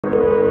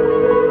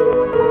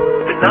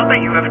number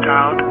you have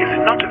dialed is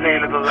not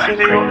available at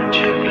present.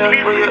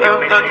 Please leave your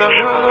message after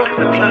the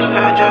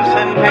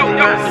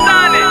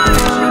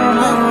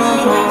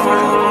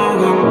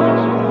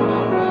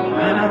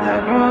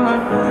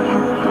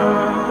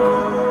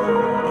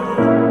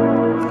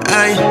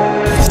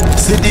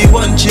See the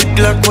one chick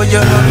like what you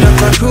have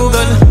like a crew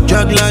gun.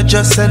 Drug lord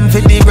just send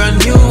for the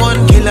brand new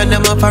one. Killer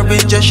them up a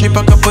ranger, she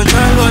pack up a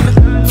dry one.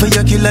 For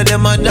your killer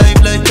them a dive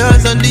like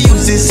cars. And the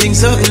uses sing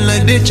something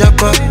like the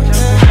chopper.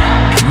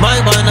 My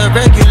one a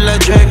regular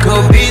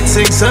Draco beat,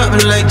 sing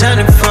something like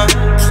Jennifer.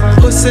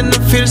 Puss in the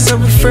field, so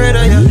afraid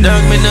of you.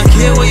 Dog, me not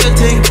care what you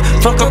think.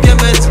 Fuck up your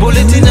meds,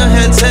 bullet in your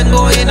head, send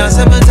boy in a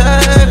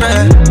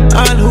cemetery.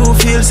 All who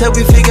feel say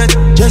we forget,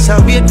 just a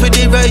wait for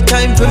the right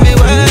time for me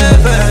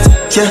wherever.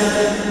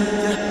 Yeah.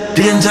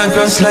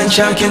 Dangerous like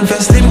shark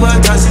infested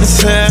waters.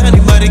 Say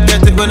anybody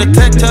get it, gonna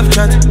take tough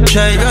shot.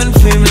 Try run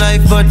film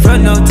life, but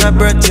run out of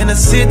breath. In a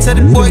seat, said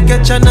the boy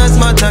catch an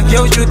asthma attack.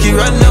 Yo, Shuki,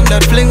 run up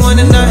that fling one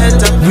in the head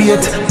top. Wait,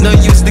 no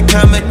use the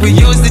comic, we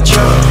use the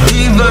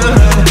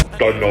truck.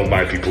 Don't know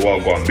my people,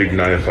 I've got big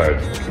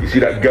 9-5. You see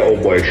that Ghetto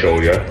Boy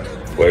show, yeah?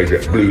 Where is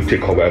it, Blue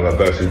Tick or whatever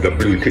versus the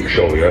Blue Tick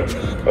show, yeah?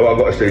 All I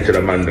gotta say to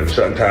the man, them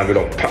certain times we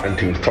don't pattern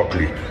things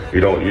properly. You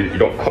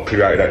don't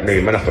copyright that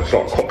name. Man, I have to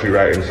start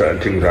copyrighting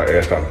certain things out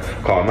here, fam.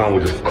 Cause man will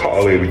just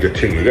cut away with your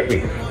thing, you get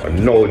me? A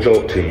no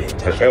joke thing.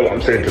 That's what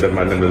I'm saying to the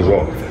man them as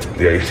well.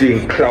 Yeah, you see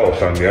in clout,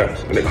 fam, yeah?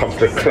 When it comes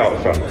to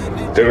clout,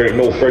 fam, there ain't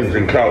no friends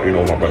in clout, you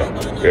know, my brother.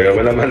 Yeah,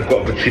 when a man's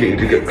got opportunity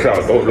to get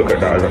clout, don't look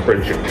at that as a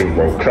friendship thing,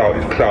 bro. Clout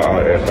is clout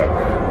out here,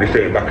 fam. This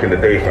ain't back in the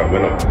day, fam.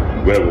 We're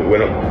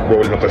not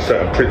rolling up a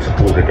certain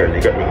principles again, you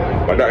get me?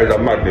 But that is a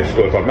madness.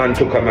 So if a man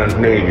took a man's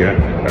name, yeah,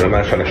 and a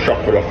man's trying to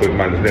shuffle off with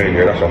man's name,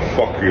 yeah, that's a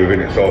fuck you within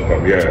itself,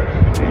 fam, yeah.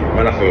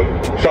 Man have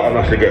to, something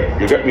has to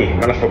get, you get me?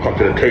 Man has to come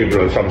to the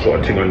table and some sort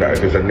of thing on that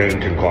if it's a name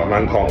thing, cause a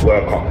man can't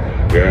work up,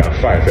 yeah, and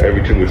fight for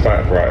everything we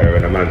fight for right here,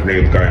 and a man's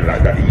name's going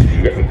like that easy,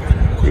 you get me?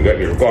 You get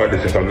me?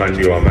 Regardless if a man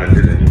knew or a man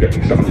didn't, you get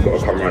me? Something's got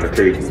to come around the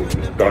table,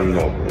 done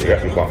no, you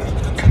get me? But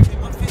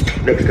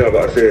next thing I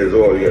gotta say as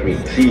well, you get me?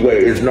 See where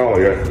it is now,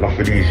 yeah? Enough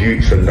of these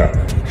youths and that.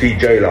 See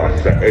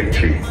J-Last, it's an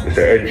entry. It's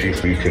an entry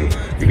fee thing.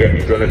 You get me?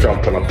 If you wanna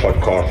jump on a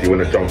podcast, you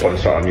wanna jump on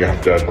something, you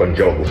have to have gone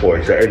jail before.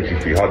 It's an entry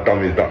fee. How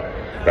dumb is that?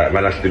 Like,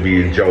 man has to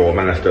be in jail, or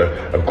man has to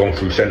have gone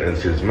through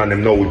sentences. Man,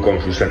 them know we've gone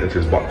through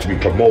sentences, but to be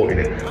promoting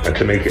it and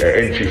to make it an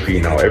entry fee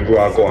now.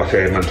 Everywhere I go, I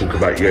say, man, talk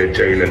about, yeah,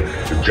 jail and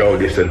the jail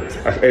this, and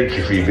that's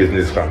entry fee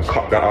business, fam.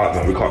 Cut that out,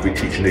 man. We can't be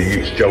teaching the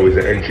youths jail is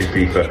an entry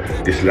fee for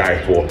this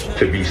life, or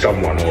to be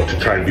someone, or to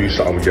try and do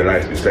something with your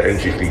life. It's an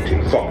entry fee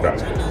thing. Fuck that.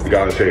 You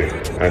get what I'm saying?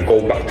 And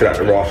go back to that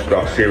rascal,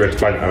 that serious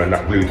banter and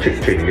that Blue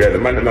Tick thing. Yeah, the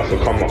man enough to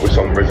come up with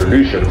some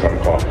resolution, fam.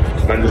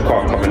 Man just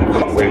can't come and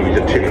cut away with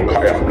your thing and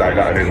cut it up like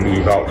that and then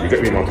move out. You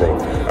get me, my bro?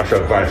 That's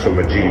advice from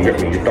a G, you get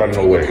me? You don't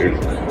know what it is.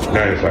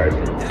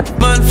 9-5.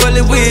 Man fall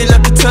away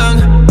like a tongue.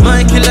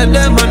 My killer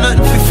them are not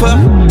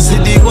FIFA. See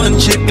the one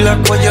chick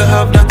like what you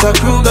have, that a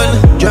crew gun.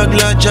 Drug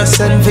lord just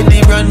send for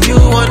the brand new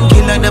one.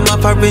 Killer them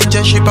up a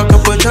ranger, she pack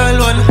up a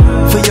child one.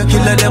 For your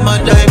killer them a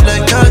dive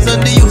like cars.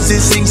 And the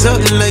uses sing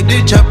something like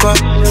the chopper.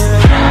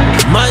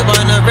 My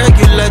one a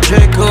regular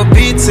Draco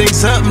beat, sing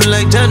something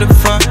like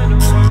Jennifer.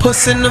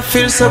 Puss in the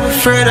field, so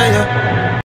afraid of you.